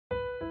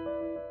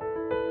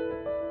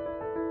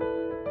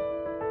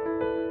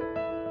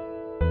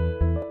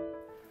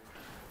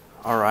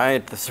All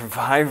right, the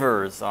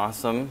survivors,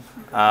 awesome.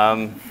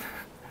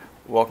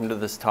 Welcome to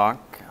this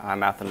talk.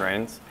 I'm Athan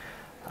Reines.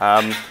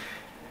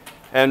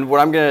 And what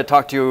I'm going to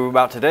talk to you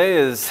about today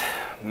is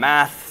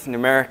math,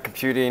 numeric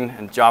computing,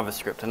 and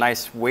JavaScript, a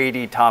nice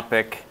weighty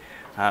topic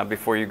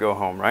before you go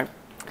home, right?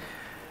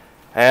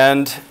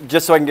 And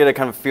just so I can get a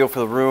kind of feel for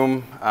the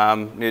room, I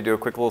need to do a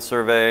quick little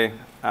survey.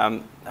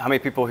 How many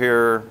people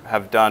here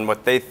have done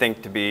what they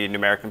think to be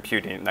numeric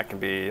computing? That can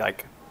be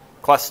like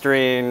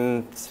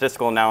clustering,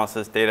 statistical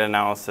analysis, data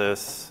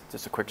analysis.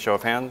 Just a quick show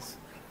of hands.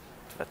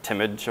 A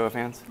timid show of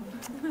hands.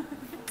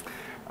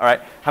 All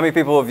right, how many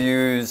people have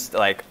used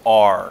like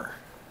R?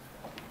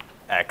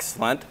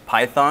 Excellent.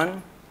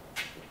 Python?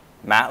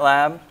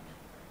 MATLAB?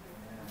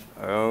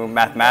 Oh,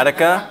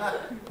 Mathematica?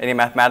 Any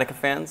Mathematica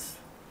fans?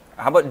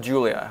 How about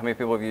Julia? How many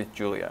people have used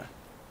Julia?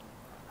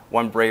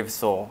 One brave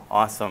soul.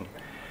 Awesome.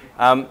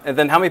 And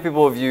then how many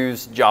people have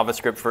used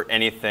JavaScript for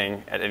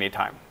anything at any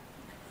time?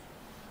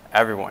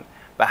 Everyone.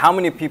 But how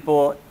many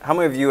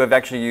of you have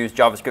actually used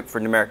JavaScript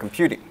for numeric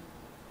computing?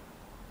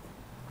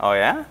 Oh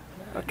yeah?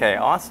 Okay,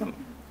 awesome.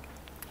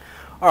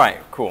 All right,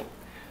 cool.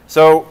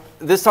 So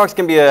this talk's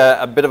going to be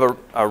a bit of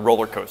a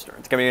roller coaster.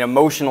 It's going to be an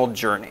emotional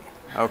journey,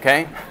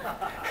 okay?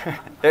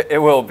 It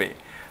will be.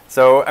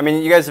 So, I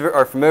mean, you guys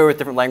are familiar with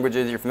different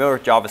languages. You're familiar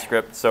with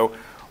JavaScript. So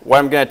what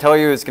I'm going to tell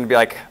you is going to be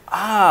like,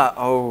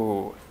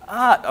 oh,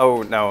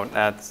 no,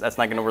 that's not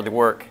going to really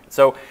work.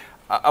 So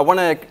I want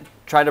to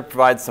try to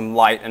provide some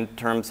light in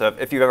terms of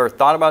if you've ever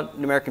thought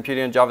about numeric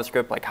computing in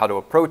JavaScript, like how to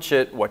approach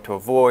it, what to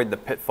avoid, the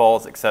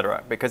pitfalls,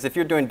 etc. Because if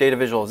you're doing data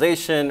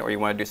visualization or you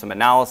want to do some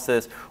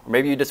analysis, or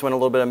maybe you just want a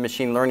little bit of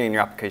machine learning in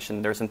your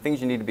application, there's some things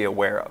you need to be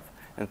aware of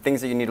and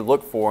things that you need to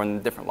look for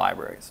in different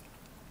libraries.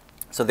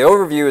 So the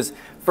overview is,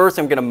 first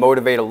I'm going to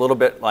motivate a little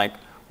bit like,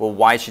 well,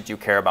 why should you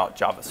care about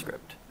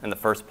JavaScript in the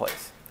first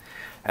place?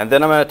 And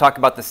then I'm going to talk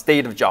about the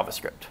state of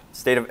JavaScript,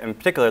 in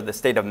particular, the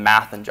state of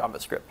math in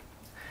JavaScript.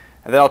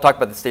 And then I'll talk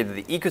about the state of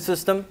the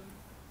ecosystem.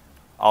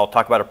 I'll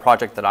talk about a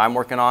project that I'm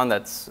working on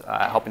that's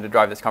helping to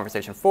drive this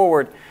conversation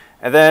forward.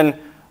 And then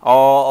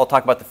I'll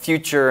talk about the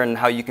future and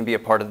how you can be a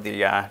part of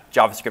the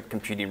JavaScript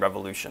computing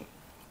revolution.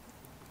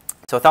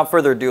 So without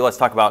further ado, let's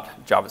talk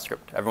about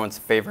JavaScript, everyone's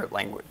favorite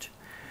language.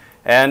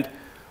 And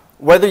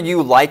whether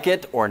you like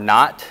it or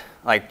not,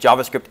 like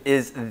JavaScript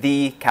is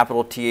the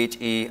capital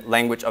THE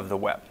language of the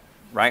web,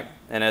 right?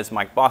 And as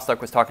Mike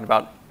Bostock was talking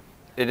about,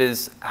 it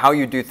is how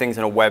you do things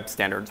in a web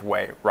standards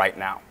way right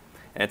now.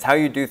 And it's how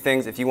you do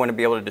things if you want to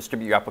be able to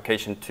distribute your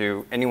application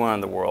to anyone in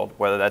the world,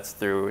 whether that's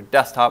through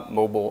desktop,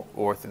 mobile,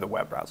 or through the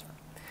web browser.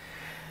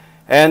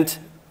 And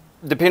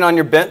depending on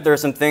your bent, there are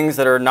some things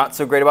that are not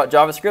so great about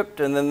JavaScript.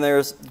 And then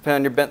depending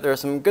on your bent, there are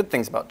some good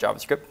things about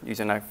JavaScript,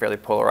 using a fairly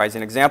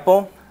polarizing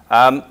example.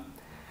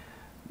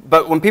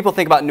 But when people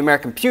think about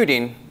numeric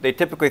computing, they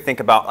typically think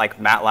about like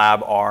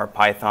MATLAB, R,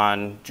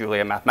 Python,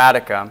 Julia,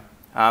 Mathematica.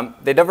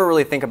 They never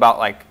really think about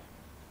like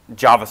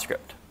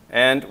JavaScript.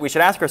 And we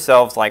should ask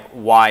ourselves, like,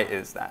 why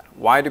is that?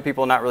 Why do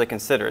people not really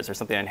consider? Is there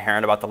something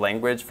inherent about the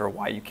language for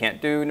why you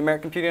can't do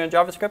numeric computing in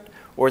JavaScript?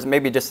 Or is it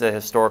maybe just a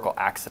historical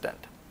accident?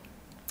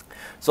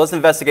 So let's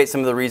investigate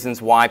some of the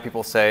reasons why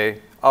people say,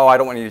 oh, I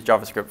don't want to use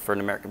JavaScript for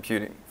numeric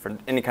computing, for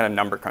any kind of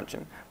number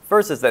crunching.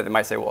 First is that they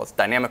might say, well, it's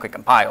dynamically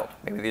compiled.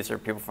 Maybe these are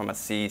people from a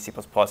C, C++,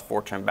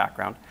 Fortran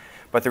background.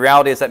 But the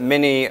reality is that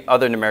many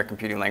other numeric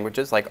computing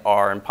languages, like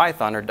R and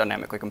Python, are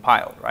dynamically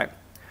compiled, right?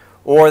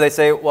 Or they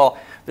say, well,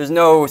 there's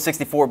no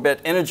 64-bit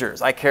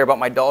integers. I care about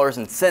my dollars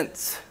and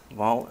cents.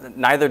 Well,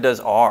 neither does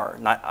R.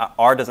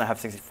 R doesn't have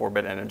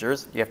 64-bit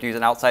integers. You have to use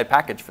an outside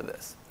package for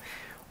this.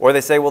 Or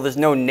they say, well, there's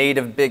no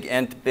native big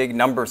int, big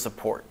number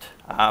support.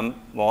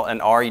 Well,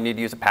 in R, you need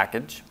to use a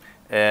package.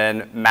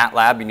 In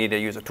MATLAB, you need to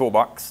use a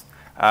toolbox.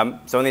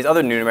 So in these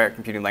other numeric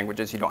computing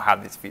languages, you don't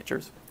have these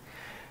features.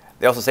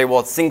 They also say,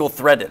 well, it's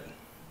single-threaded.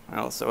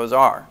 Well, so is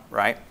R,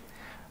 right?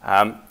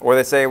 Or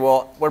they say,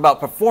 well, what about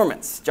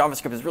performance?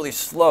 JavaScript is really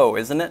slow,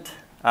 isn't it?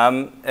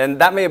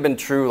 And that may have been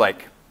true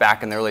like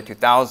back in the early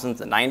 2000s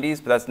and 90s,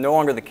 but that's no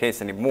longer the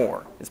case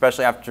anymore,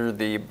 especially after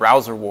the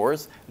browser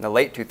wars in the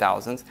late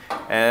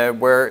 2000s,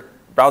 where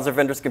browser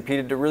vendors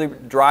competed to really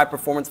drive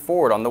performance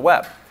forward on the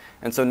web.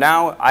 And so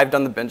now I've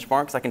done the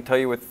benchmarks. I can tell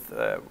you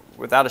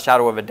without a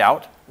shadow of a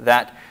doubt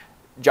that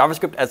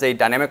JavaScript as a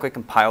dynamically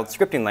compiled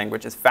scripting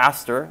language is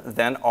faster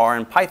than R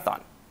and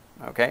Python.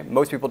 Okay?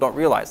 Most people don't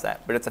realize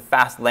that, but it's a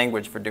fast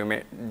language for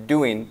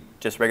doing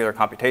just regular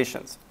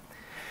computations.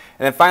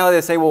 And then finally, they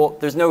say, well,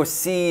 there's no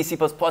C, C++,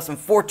 and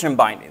Fortran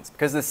bindings,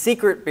 because the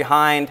secret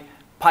behind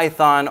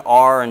Python,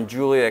 R, and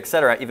Julia, et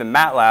cetera, even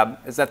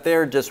MATLAB, is that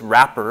they're just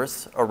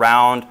wrappers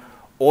around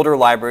older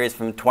libraries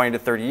from 20 to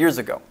 30 years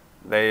ago.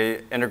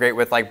 They integrate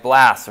with like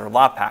BLAS or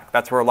LAPACK.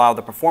 That's where a lot of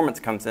the performance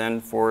comes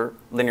in for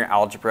linear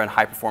algebra and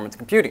high-performance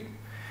computing,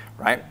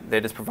 right? They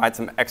just provide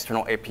some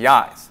external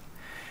APIs.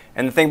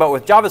 And the thing about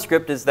with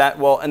JavaScript is that,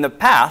 well, in the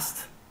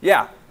past,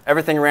 yeah,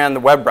 everything ran the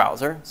web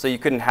browser, so you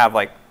couldn't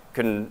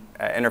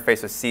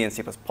interface with C and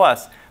C++.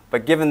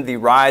 But given the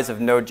rise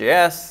of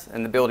Node.js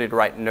and the ability to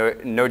write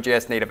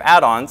Node.js native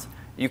add-ons,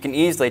 you can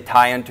easily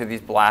tie into these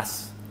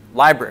BLAS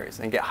libraries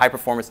and get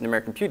high-performance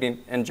numeric computing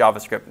in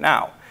JavaScript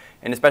now.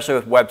 And especially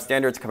with web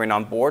standards coming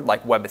on board,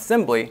 like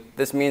WebAssembly,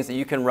 this means that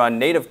you can run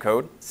native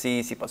code,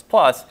 C, C++,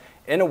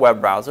 in a web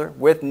browser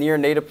with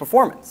near-native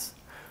performance.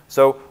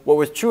 So what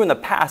was true in the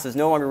past is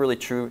no longer really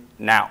true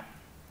now.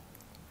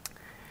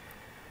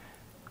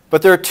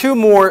 But there are two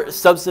more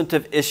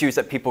substantive issues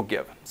that people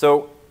give.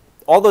 So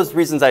all those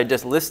reasons I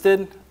just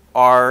listed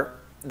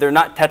they're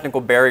not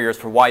technical barriers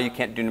for why you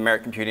can't do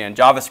numeric computing in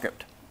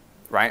JavaScript,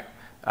 right?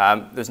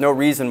 There's no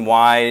reason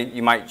why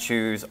you might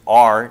choose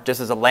R just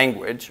as a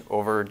language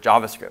over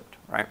JavaScript,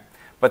 right?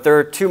 But there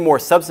are two more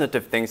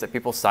substantive things that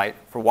people cite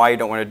for why you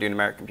don't want to do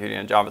numeric computing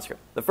in JavaScript.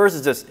 The first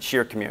is just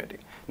sheer community.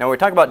 Now, when we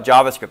talk about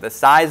JavaScript, the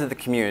size of the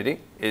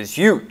community is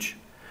huge,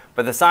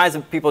 but the size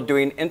of people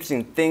doing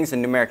interesting things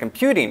in numeric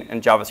computing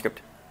in JavaScript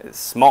is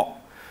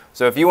small.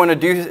 So if you want to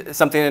do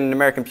something in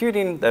numeric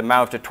computing, the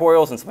amount of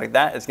tutorials and stuff like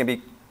that is going to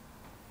be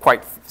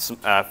quite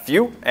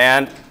few,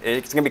 and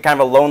it's going to be kind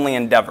of a lonely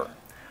endeavor,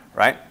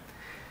 right?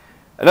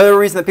 Another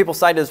reason that people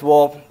cite is,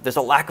 well, there's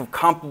a lack of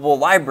comparable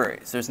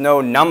libraries. There's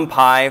no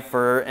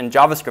NumPy in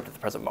JavaScript at the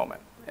present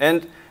moment.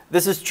 And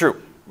this is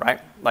true, right?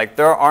 Like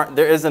there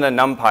isn't a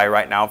NumPy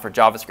right now for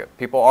JavaScript.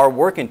 People are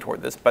working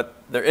toward this,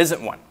 but there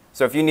isn't one.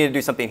 So if you need to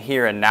do something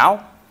here and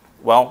now,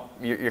 well,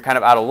 you're kind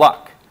of out of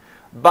luck.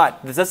 But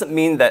this doesn't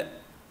mean that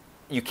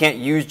you can't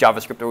use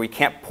JavaScript or we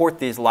can't port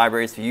these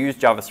libraries to use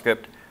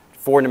JavaScript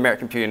for numeric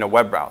computing in a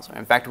web browser.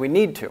 In fact, we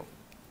need to.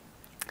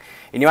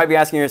 And you might be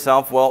asking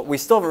yourself, well, we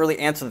still haven't really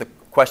answered the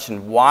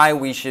question why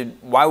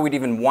we'd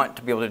even want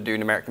to be able to do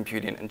numeric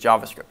computing in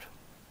JavaScript.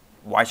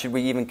 Why should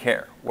we even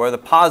care? What are the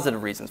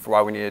positive reasons for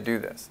why we need to do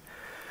this?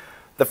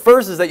 The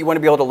first is that you want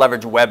to be able to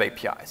leverage web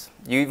APIs.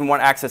 You even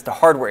want access to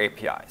hardware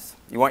APIs.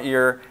 You want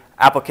your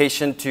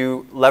application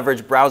to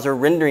leverage browser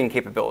rendering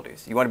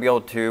capabilities. You want to be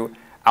able to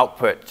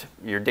output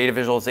your data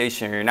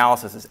visualization, your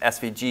analysis as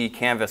SVG,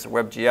 Canvas,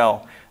 or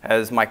WebGL,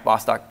 as Mike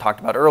Bostock talked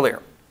about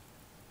earlier.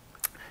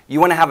 You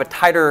want to have a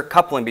tighter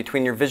coupling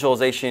between your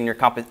visualization and your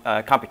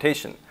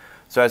computation.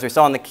 So as we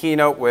saw in the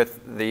keynote with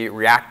the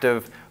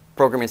reactive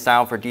programming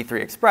style for D3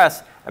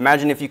 Express,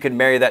 imagine if you could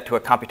marry that to a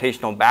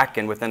computational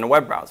backend within a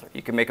web browser.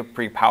 You could make a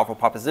pretty powerful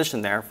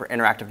proposition there for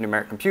interactive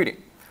numeric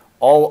computing,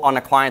 all on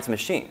a client's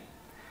machine.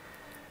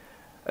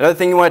 Another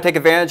thing you want to take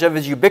advantage of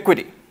is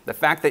ubiquity. The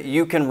fact that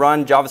you can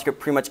run JavaScript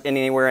pretty much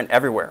anywhere and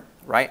everywhere,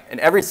 right? In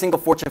every single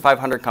Fortune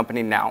 500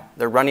 company now,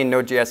 they're running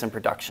Node.js in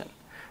production.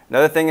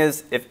 Another thing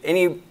is if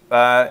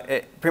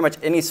pretty much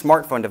any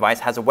smartphone device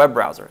has a web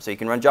browser, so you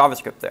can run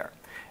JavaScript there.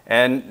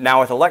 And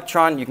now with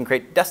Electron, you can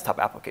create desktop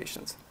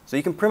applications. So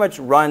you can pretty much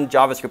run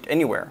JavaScript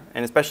anywhere.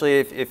 And especially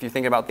if you're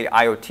thinking about the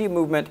IoT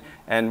movement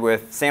and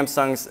with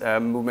Samsung's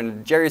movement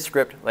of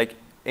JavaScript, like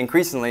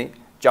increasingly,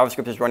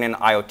 JavaScript is running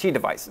on IoT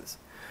devices.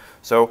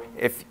 So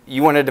if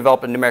you want to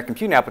develop a numeric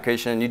computing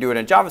application and you do it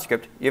in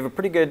JavaScript, you have a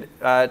pretty good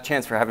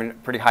chance for having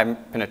pretty high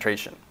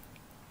penetration.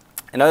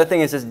 Another thing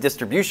is just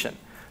distribution.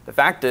 The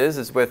fact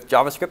is with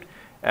JavaScript,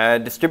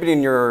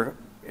 distributing your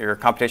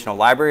computational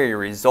library, your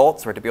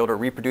results, or to be able to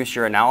reproduce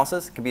your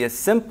analysis can be as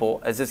simple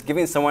as just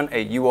giving someone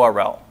a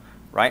URL,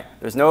 right?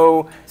 There's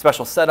no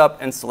special setup,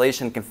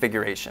 installation,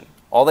 configuration.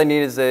 All they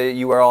need is a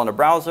URL in a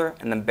browser,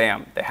 and then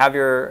bam, they have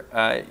your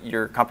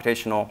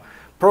computational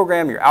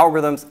program, your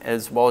algorithms,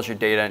 as well as your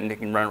data, and they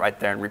can run it right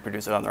there and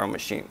reproduce it on their own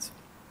machines.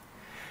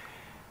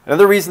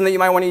 Another reason that you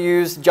might want to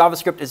use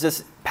JavaScript is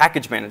just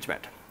package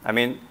management. I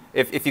mean,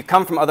 if you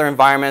come from other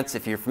environments,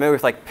 if you're familiar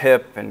with like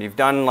pip and you've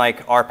done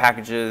like R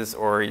packages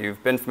or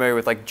you've been familiar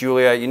with like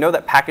Julia, you know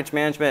that package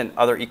management in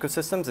other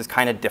ecosystems is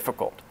kind of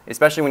difficult,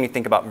 especially when you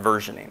think about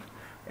versioning.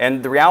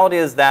 And the reality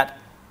is that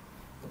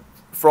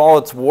for all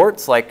its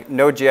warts, like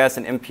Node.js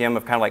and NPM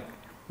have kind of like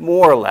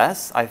more or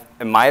less,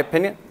 in my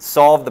opinion,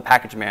 solved the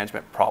package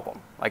management problem.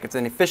 Like it's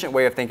an efficient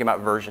way of thinking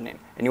about versioning.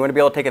 And you want to be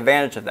able to take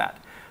advantage of that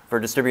for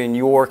distributing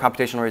your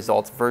computational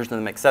results, version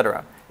them, et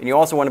cetera. And you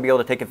also want to be able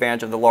to take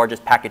advantage of the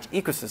largest package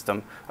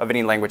ecosystem of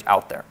any language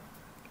out there.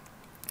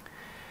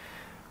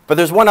 But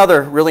there's one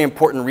other really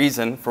important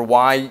reason for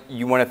why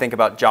you want to think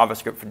about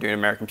JavaScript for doing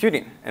numeric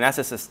computing, and that's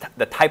just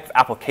the type of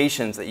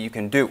applications that you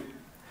can do.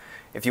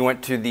 If you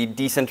went to the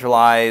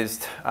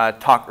decentralized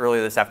talk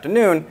earlier this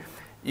afternoon,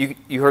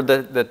 you heard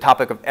the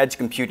topic of edge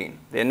computing.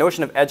 The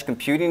notion of edge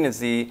computing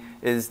is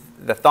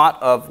the thought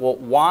of, well,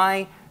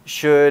 why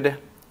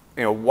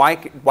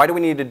do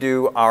we need to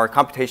do our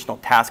computational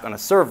task on a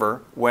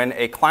server when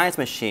a client's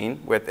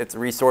machine with its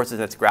resources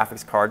and its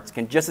graphics cards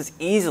can just as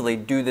easily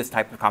do this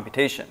type of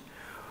computation?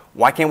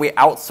 Why can't we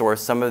outsource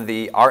some of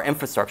our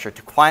infrastructure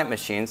to client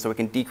machines so we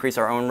can decrease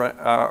our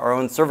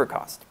own server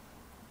cost?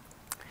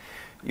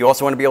 You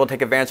also want to be able to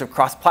take advantage of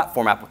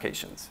cross-platform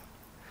applications.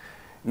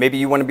 Maybe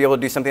you want to be able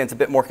to do something that's a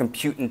bit more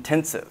compute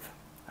intensive.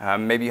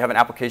 Maybe you have an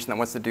application that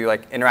wants to do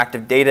like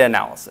interactive data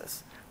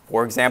analysis.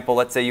 For example,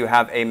 let's say you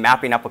have a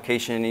mapping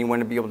application and you want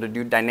to be able to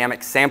do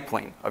dynamic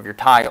sampling of your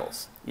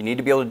tiles. You need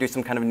to be able to do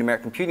some kind of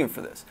numeric computing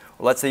for this.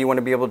 Or let's say you want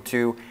to be able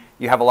to,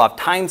 you have a lot of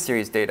time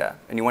series data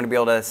and you want to be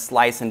able to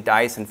slice and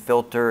dice and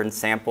filter and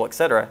sample, et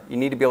cetera. You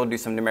need to be able to do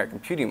some numeric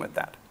computing with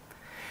that.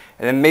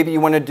 And then maybe you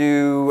want to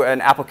do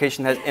an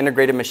application that has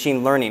integrated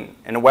machine learning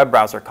in a web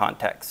browser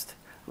context.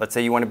 Let's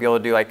say you want to be able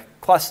to do like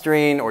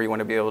clustering, or you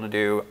want to be able to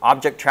do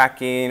object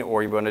tracking,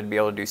 or you want to be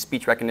able to do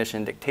speech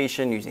recognition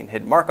dictation using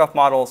hidden Markov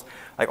models.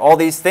 Like all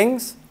these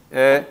things,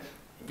 you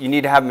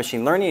need to have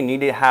machine learning. You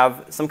need to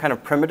have some kind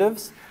of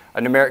primitives,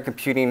 a numeric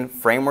computing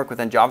framework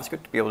within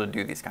JavaScript to be able to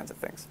do these kinds of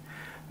things.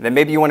 And then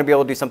maybe you want to be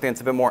able to do something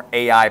that's a bit more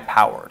AI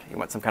powered. You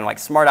want some kind of like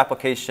smart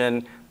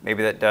application,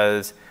 maybe that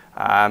does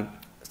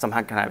some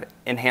kind of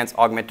enhanced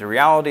augmented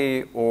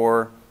reality,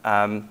 or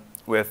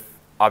with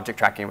object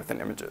tracking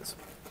within images.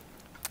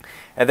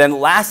 And then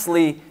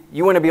lastly,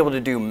 you want to be able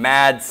to do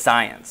mad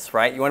science,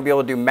 right? You want to be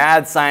able to do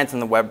mad science in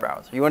the web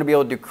browser. You want to be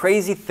able to do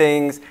crazy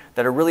things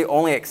that are really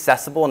only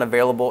accessible and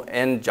available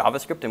in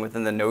JavaScript and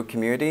within the Node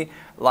community,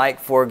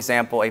 like, for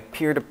example, a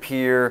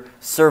peer-to-peer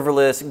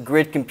serverless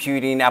grid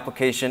computing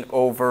application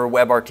over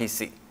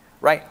WebRTC,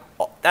 right?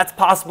 That's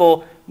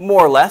possible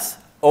more or less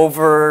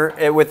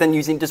within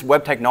using just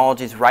web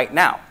technologies right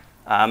now.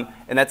 And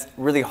that's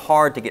really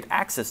hard to get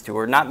access to,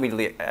 or not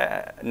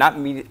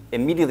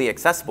immediately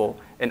accessible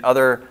in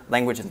other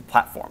languages and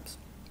platforms.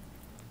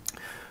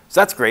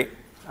 So that's great.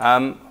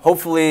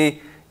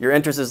 Hopefully your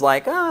interest is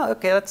like, oh,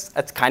 okay,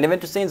 that's kind of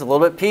interesting. It's a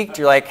little bit piqued.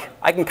 You're like,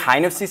 I can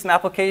kind of see some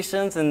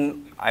applications,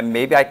 and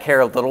maybe I care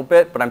a little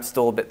bit, but I'm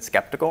still a bit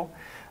skeptical.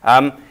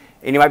 And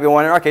you might be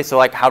wondering, okay, so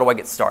like, how do I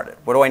get started?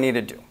 What do I need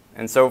to do?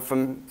 And so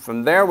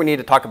from there, we need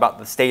to talk about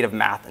the state of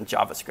math in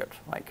JavaScript,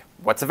 like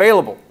what's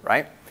available,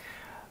 right?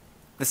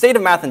 The state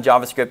of math in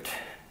JavaScript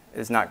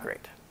is not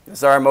great. This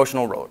is our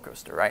emotional roller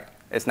coaster, right?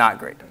 It's not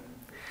great.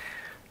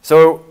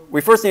 So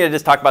we first need to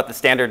just talk about the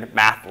standard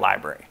math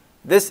library.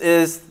 This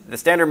is the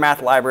standard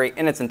math library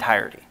in its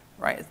entirety,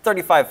 right? It's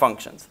 35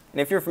 functions. And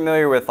if you're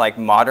familiar with like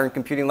modern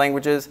computing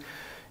languages,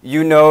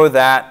 you know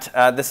that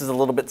this is a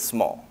little bit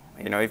small.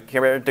 You know, if you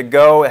compare it to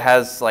Go, it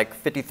has like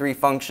 53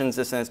 functions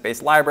just in its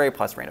base library,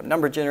 plus random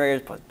number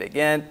generators, plus big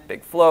int,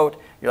 big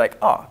float. You're like,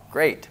 oh,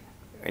 great.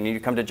 And you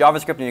come to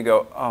JavaScript and you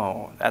go,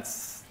 oh,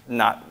 that's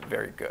not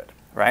very good,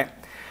 right?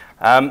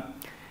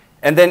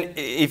 And then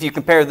if you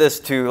compare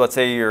this to, let's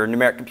say, your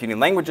numeric computing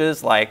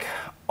languages like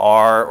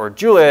R or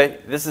Julia,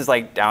 this is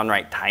like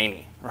downright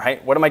tiny,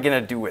 right? What am I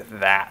going to do with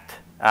that?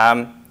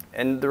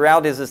 And the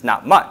reality is it's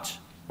not much.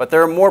 But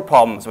there are more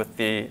problems with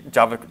the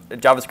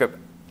JavaScript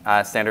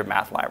standard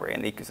math library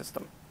and the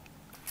ecosystem.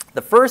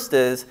 The first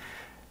is,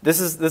 this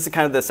is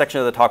kind of the section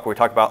of the talk where we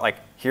talk about like,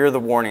 here are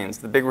the warnings,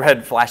 the big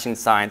red flashing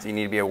signs you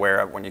need to be aware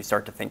of when you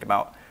start to think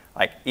about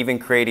like even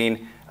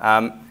creating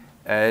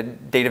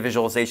data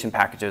visualization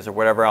packages or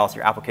whatever else,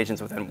 your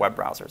applications within web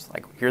browsers.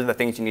 Like, here's the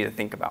things you need to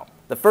think about.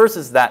 The first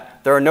is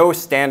that there are no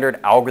standard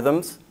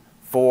algorithms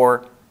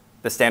for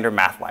the standard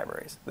math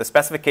libraries. The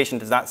specification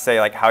does not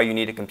say like how you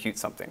need to compute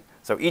something.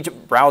 So each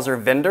browser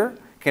vendor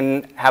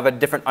can have a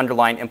different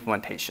underlying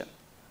implementation.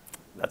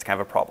 That's kind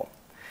of a problem.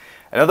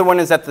 Another one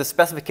is that the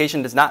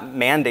specification does not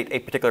mandate a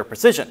particular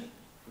precision.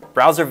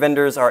 Browser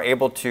vendors are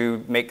able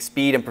to make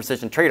speed and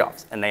precision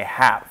trade-offs, and they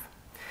have.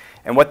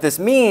 And what this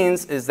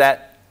means is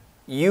that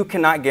you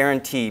cannot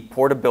guarantee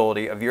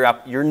portability of your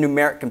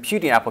numeric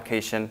computing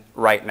application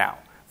right now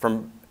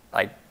from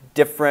like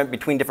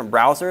between different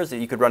browsers that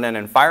you could run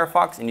in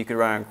Firefox and you could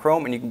run in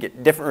Chrome, and you can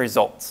get different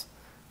results.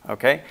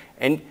 Okay?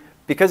 And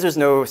because there's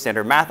no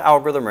standard math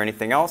algorithm or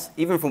anything else,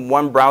 even from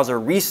one browser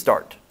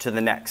restart to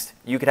the next,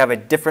 you could have a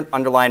different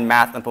underlying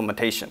math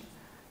implementation,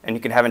 and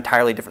you could have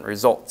entirely different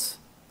results.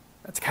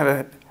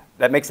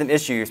 That makes an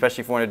issue,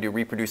 especially if you want to do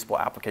reproducible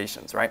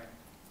applications, right?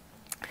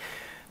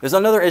 There's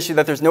another issue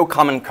that there's no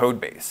common code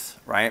base,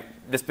 right?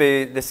 This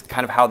is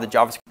kind of how the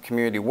JavaScript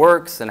community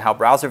works and how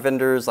browser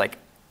vendors like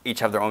each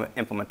have their own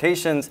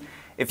implementations.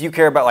 If you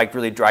care about like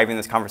really driving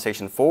this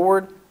conversation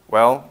forward,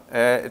 well,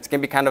 it's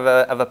going to be kind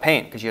of a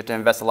pain because you have to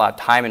invest a lot of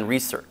time and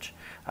research,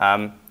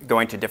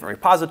 going to different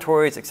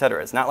repositories, et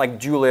cetera. It's not like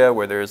Julia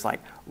where there's like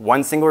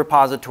one single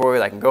repository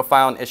that I can go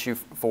file an issue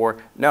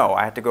for. No,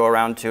 I have to go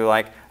around to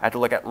like, I have to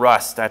look at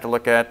Rust, I have to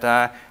look at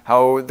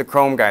how the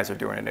Chrome guys are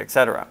doing it, et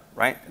cetera,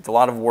 right? It's a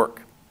lot of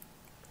work.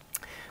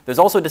 There's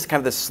also just kind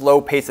of this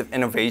slow pace of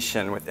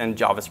innovation within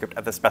JavaScript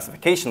at the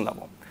specification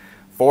level.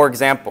 For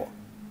example,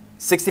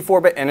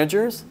 64-bit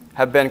integers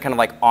have been kind of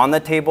like on the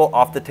table,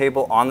 off the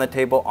table, on the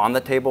table, on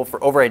the table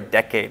for over a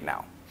decade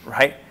now,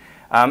 right?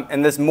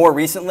 And this more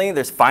recently,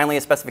 there's finally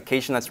a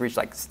specification that's reached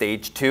like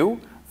stage 2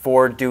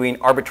 for doing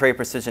arbitrary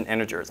precision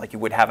integers like you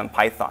would have in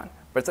Python.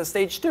 But it's at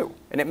stage 2,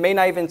 and it may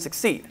not even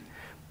succeed.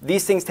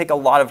 These things take a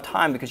lot of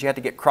time because you have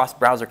to get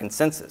cross-browser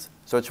consensus.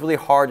 So it's really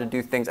hard to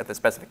do things at the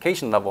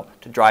specification level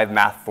to drive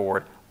math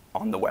forward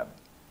on the web.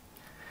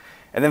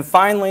 And then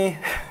finally,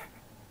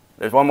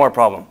 there's one more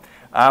problem,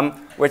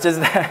 which is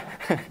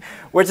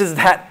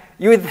that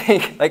you would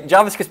think, like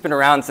JavaScript's been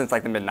around since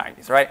like the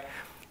mid-90s, right?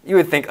 You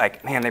would think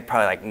like, man, they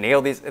probably like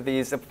nailed these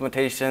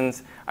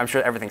implementations. I'm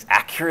sure everything's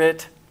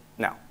accurate.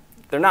 No,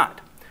 they're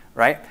not,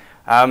 right?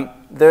 A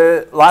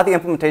lot of the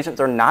implementations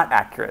are not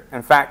accurate.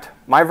 In fact,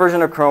 my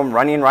version of Chrome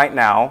running right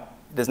now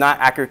does not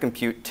accurately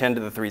compute 10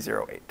 to the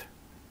 308.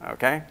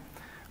 Okay?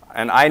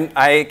 And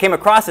I came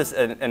across this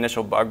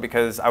initial bug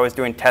because I was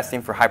doing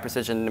testing for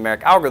high-precision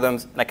numeric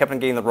algorithms, and I kept on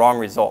getting the wrong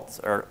results,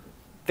 or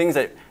things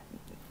that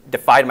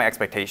defied my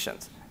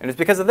expectations. And it's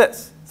because of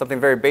this, something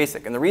very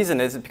basic. And the reason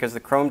is because the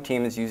Chrome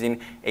team is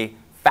using a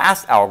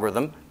fast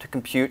algorithm to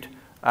compute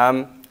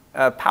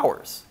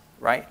powers,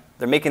 right?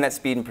 They're making that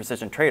speed and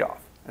precision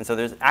trade-off. And so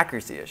there's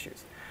accuracy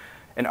issues.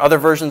 In other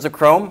versions of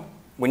Chrome,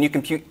 when you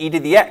compute e to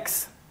the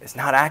x, it's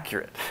not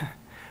accurate,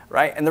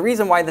 right? And the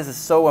reason why this is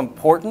so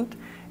important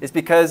is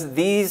because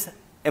these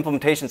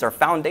implementations are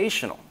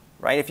foundational,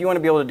 right? If you want to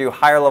be able to do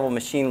higher level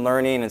machine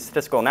learning and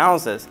statistical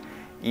analysis,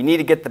 you need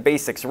to get the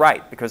basics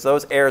right because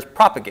those errors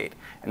propagate.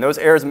 And those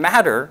errors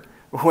matter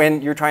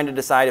when you're trying to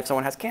decide if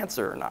someone has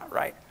cancer or not,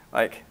 right?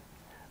 Like,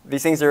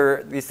 these things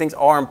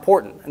are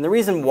important. And the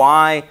reason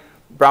why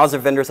browser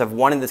vendors have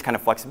wanted this kind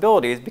of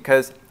flexibility is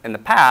because in the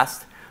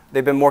past,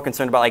 they've been more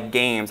concerned about like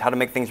games, how to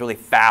make things really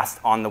fast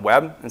on the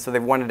web. And so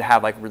they've wanted to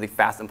have like really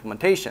fast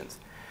implementations.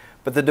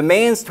 But the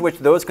domains to which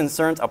those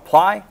concerns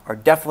apply are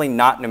definitely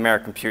not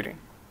numeric computing,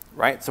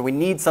 right? So we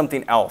need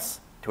something else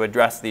to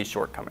address these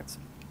shortcomings.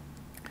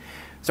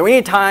 So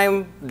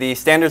anytime the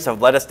standards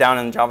have let us down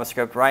in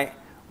JavaScript, right,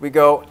 we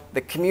go,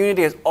 the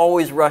community has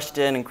always rushed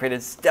in and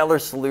created stellar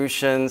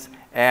solutions,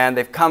 and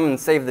they've come and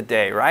saved the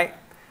day, right?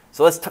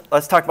 So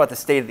let's talk about the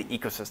state of the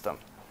ecosystem.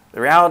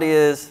 The reality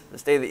is the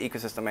state of the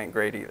ecosystem ain't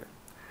great either.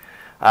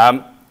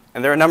 And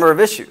there are a number of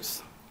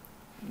issues.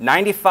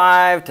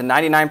 95 to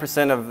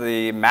 99% of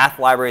the math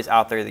libraries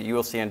out there that you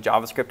will see in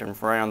JavaScript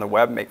and running on the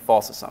web make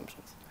false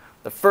assumptions.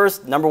 The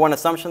first, #1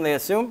 assumption they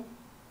assume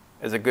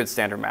is a good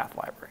standard math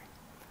library,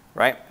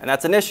 right? And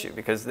that's an issue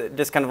because it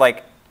just kind of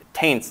like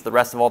taints the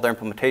rest of all their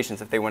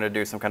implementations if they want to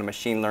do some kind of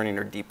machine learning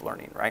or deep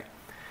learning, right?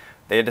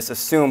 They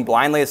just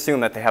blindly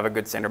assume that they have a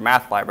good standard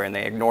math library and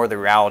they ignore the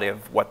reality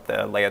of what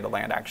the lay of the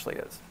land actually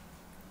is.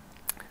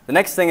 The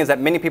next thing is that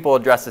many people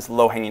address this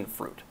low-hanging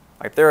fruit.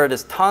 Like there are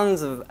just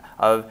tons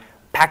of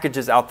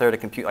packages out there to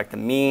compute like the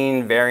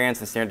mean, variance,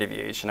 and standard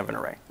deviation of an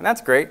array. And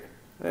that's great.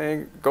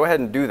 Go ahead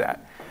and do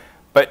that.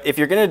 But if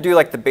you're going to do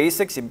like the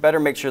basics, you better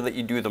make sure that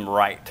you do them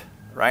right,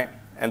 right?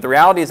 And the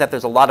reality is that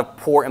there's a lot of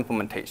poor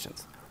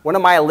implementations. One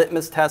of my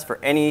litmus tests for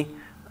any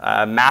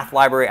math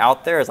library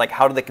out there is like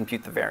how do they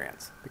compute the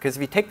variance? Because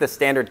if you take the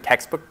standard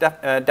textbook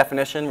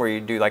definition where you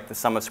do like the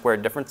sum of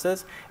squared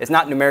differences, it's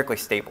not numerically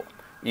stable.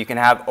 You can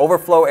have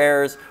overflow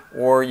errors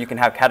or you can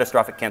have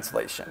catastrophic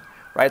cancellation.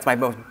 Right? It's my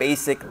most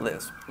basic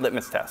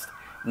litmus test.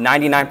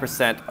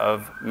 99%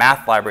 of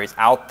math libraries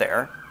out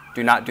there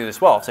do not do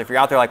this well. So if you're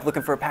out there like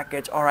looking for a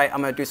package, all right,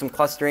 I'm going to do some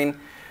clustering,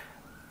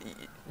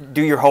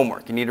 do your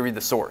homework. You need to read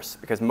the source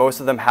because most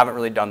of them haven't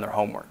really done their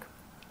homework.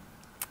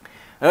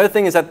 Another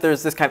thing is that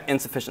there's this kind of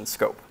insufficient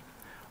scope.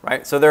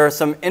 Right? So there are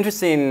some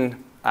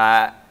interesting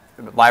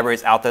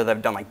libraries out there that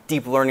have done like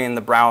deep learning in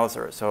the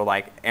browser. So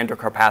like Andrew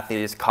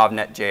Karpathy's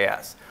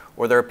CovNet.js.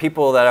 Or there are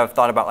people that have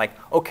thought about like,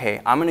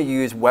 okay, I'm going to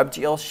use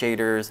WebGL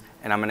shaders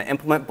and I'm going to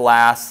implement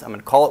BLAST. I'm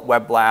going to call it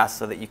WebBLAST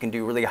so that you can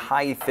do really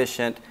high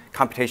efficient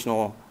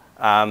computational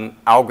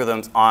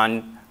algorithms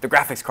on the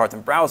graphics cards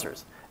and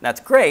browsers. And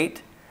that's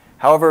great.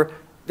 However,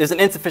 there's an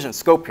insufficient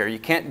scope here. You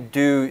can't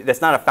do,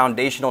 that's not a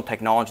foundational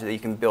technology that you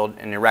can build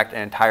and erect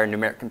an entire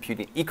numeric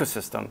computing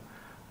ecosystem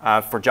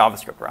for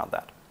JavaScript around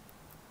that.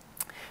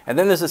 And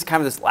then there's this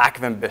kind of this lack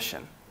of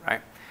ambition,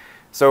 right?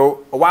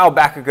 So a while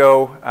back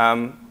ago,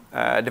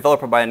 a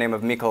developer by the name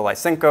of Mikhail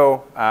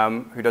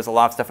Lysenko, who does a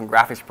lot of stuff in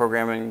graphics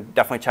programming,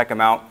 definitely check him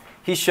out.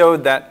 He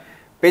showed that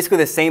basically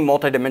the same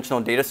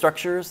multidimensional data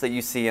structures that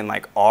you see in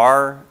like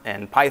R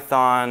and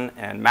Python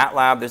and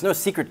MATLAB, there's no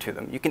secret to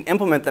them. You can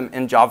implement them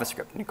in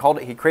JavaScript. And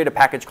he created a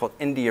package called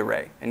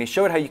NDArray. And he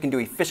showed how you can do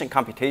efficient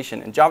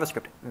computation in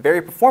JavaScript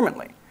very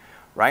performantly,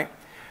 right?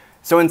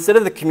 So instead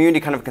of the community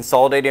kind of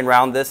consolidating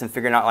around this and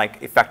figuring out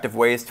like effective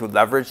ways to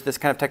leverage this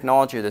kind of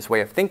technology or this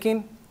way of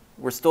thinking,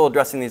 we're still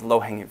addressing these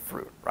low-hanging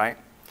fruit, right?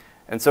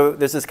 And so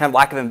there's this kind of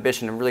lack of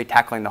ambition in really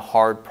tackling the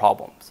hard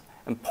problems.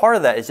 And part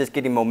of that is just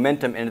getting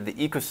momentum into the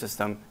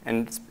ecosystem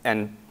and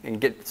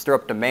stir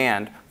up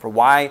demand for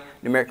why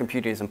numeric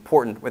computing is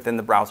important within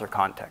the browser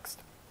context.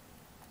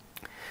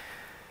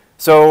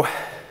 So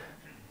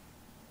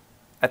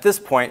at this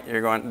point,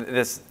 you're going,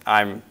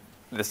 I'm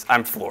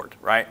floored,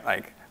 right?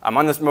 Like, I'm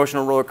on this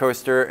emotional roller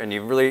coaster, and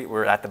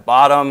we're at the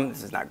bottom.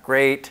 This is not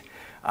great.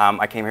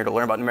 I came here to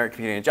learn about numeric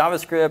computing in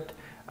JavaScript.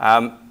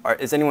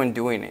 Is anyone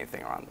doing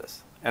anything around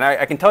this? And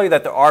I can tell you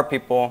that there are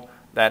people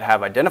that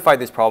have identified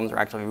these problems and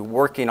are actually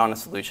working on a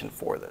solution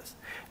for this.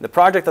 The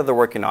project that they're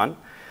working on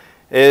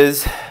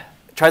tries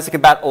to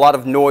combat a lot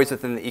of noise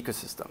within the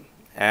ecosystem.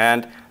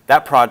 And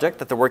that project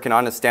that they're working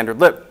on is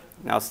standardlib.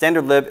 Now,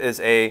 standardlib is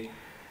a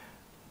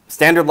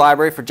standard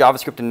library for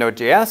JavaScript and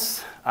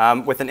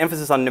Node.js with an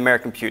emphasis on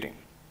numeric computing.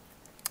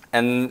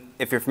 And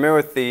if you're familiar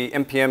with the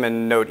NPM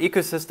and Node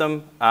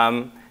ecosystem,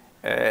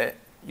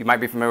 you might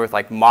be familiar with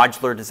like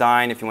modular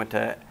design. If you went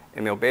to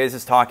Emil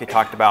Bayes' talk, he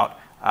talked about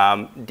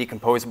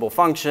decomposable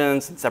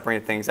functions and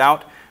separating things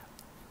out.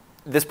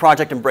 This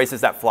project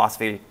embraces that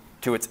philosophy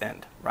to its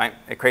end, right?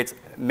 It creates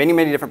many,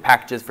 many different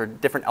packages for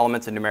different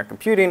elements of numeric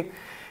computing.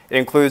 It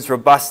includes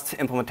robust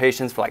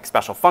implementations for like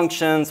special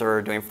functions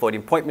or doing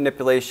floating point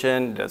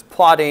manipulation. It does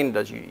plotting, it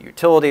does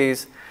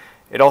utilities.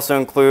 It also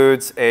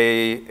includes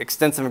an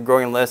extensive and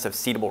growing list of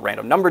seedable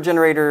random number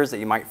generators that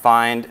you might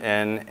find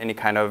in any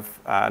kind of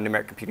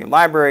numeric computing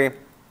library.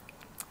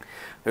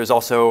 There's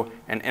also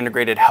an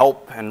integrated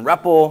help and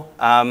REPL,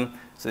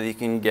 so that you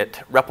can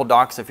get REPL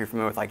docs if you're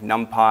familiar with like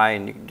NumPy,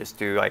 and you can just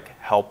do like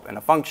help and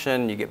a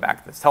function, you get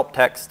back this help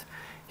text.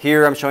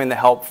 Here I'm showing the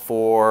help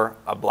for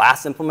a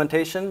BLAS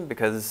implementation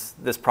because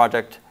this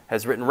project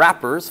has written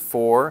wrappers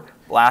for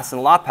BLAS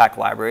and LAPACK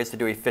libraries to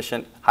do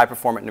efficient,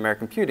 high-performance numeric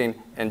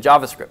computing in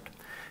JavaScript.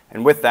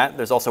 And with that,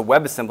 there's also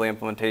WebAssembly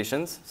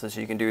implementations, so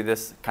you can do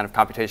this kind of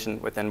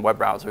computation within web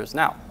browsers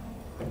now.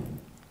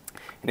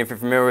 And if you're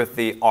familiar with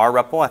the R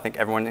REPL, I think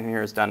everyone in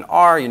here has done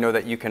R, you know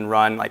that you can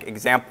run like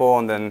example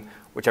and then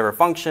whichever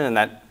function, and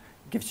that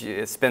gives you,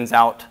 it spins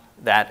out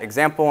that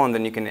example, and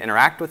then you can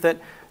interact with it.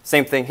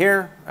 Same thing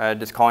here,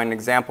 just calling an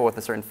example with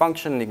a certain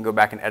function, and you can go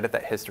back and edit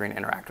that history and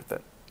interact with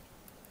it.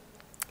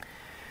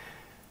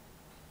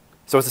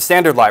 So it's a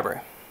standard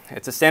library.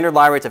 It's a standard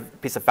library. It's a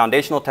piece of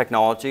foundational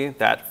technology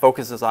that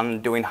focuses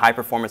on doing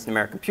high-performance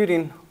numeric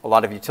computing, a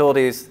lot of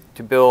utilities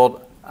to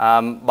build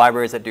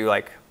libraries that do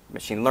like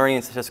machine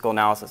learning, statistical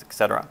analysis, et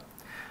cetera.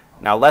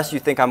 Now, lest you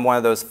think I'm one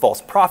of those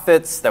false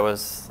prophets that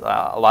was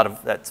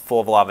that's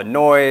full of a lot of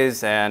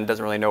noise and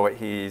doesn't really know what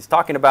he's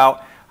talking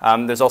about,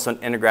 there's also an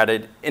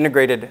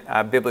integrated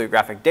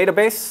bibliographic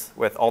database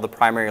with all the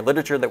primary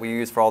literature that we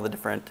use for all the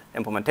different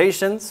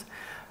implementations.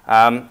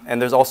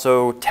 And there's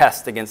also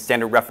tests against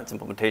standard reference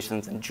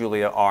implementations in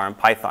Julia, R, and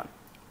Python.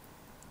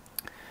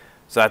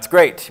 So that's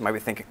great. You might be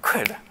thinking,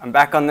 good, I'm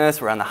back on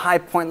this. We're on the high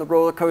point of the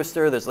roller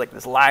coaster. There's like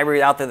this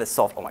library out there that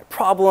solves all my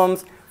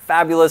problems.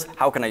 Fabulous.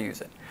 How can I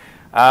use it?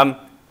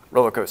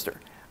 Roller coaster.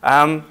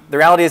 The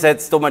reality is that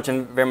it's still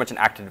very much in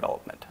active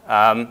development.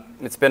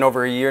 It's been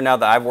over a year now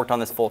that I've worked on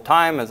this full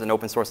time as an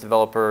open source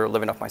developer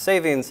living off my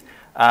savings.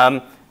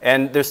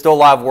 And there's still a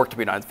lot of work to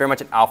be done. It's very much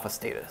an alpha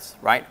status,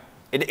 right?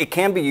 It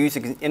can be used,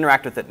 you can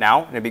interact with it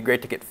now, and it'd be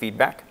great to get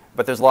feedback,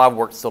 but there's a lot of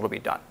work still to be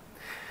done.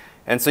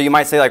 And so you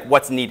might say, like,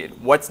 what's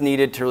needed? What's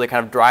needed to really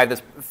kind of drive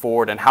this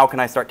forward, and how can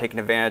I start taking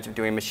advantage of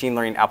doing machine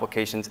learning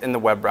applications in the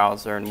web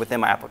browser and within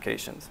my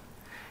applications?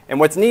 And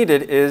what's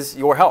needed is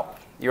your help.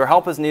 Your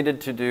help is needed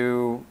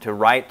to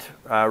write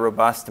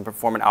robust and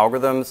performant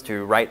algorithms,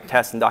 to write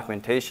tests and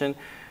documentation.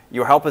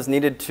 Your help is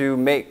needed to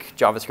make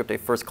JavaScript a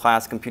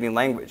first-class computing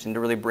language and to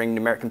really bring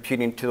numeric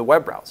computing to the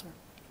web browser.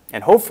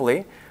 And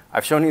hopefully,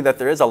 I've shown you that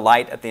there is a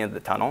light at the end of the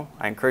tunnel.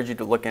 I encourage you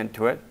to look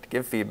into it, to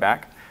give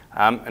feedback,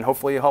 and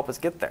hopefully you'll help us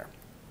get there.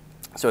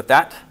 So with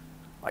that,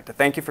 I'd like to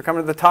thank you for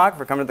coming to the talk,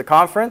 for coming to the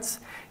conference.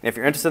 And if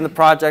you're interested in the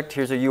project,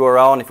 here's a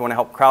URL, and if you want to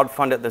help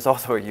crowdfund it, there's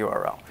also a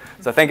URL.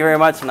 So thank you very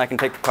much, and I can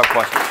take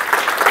questions.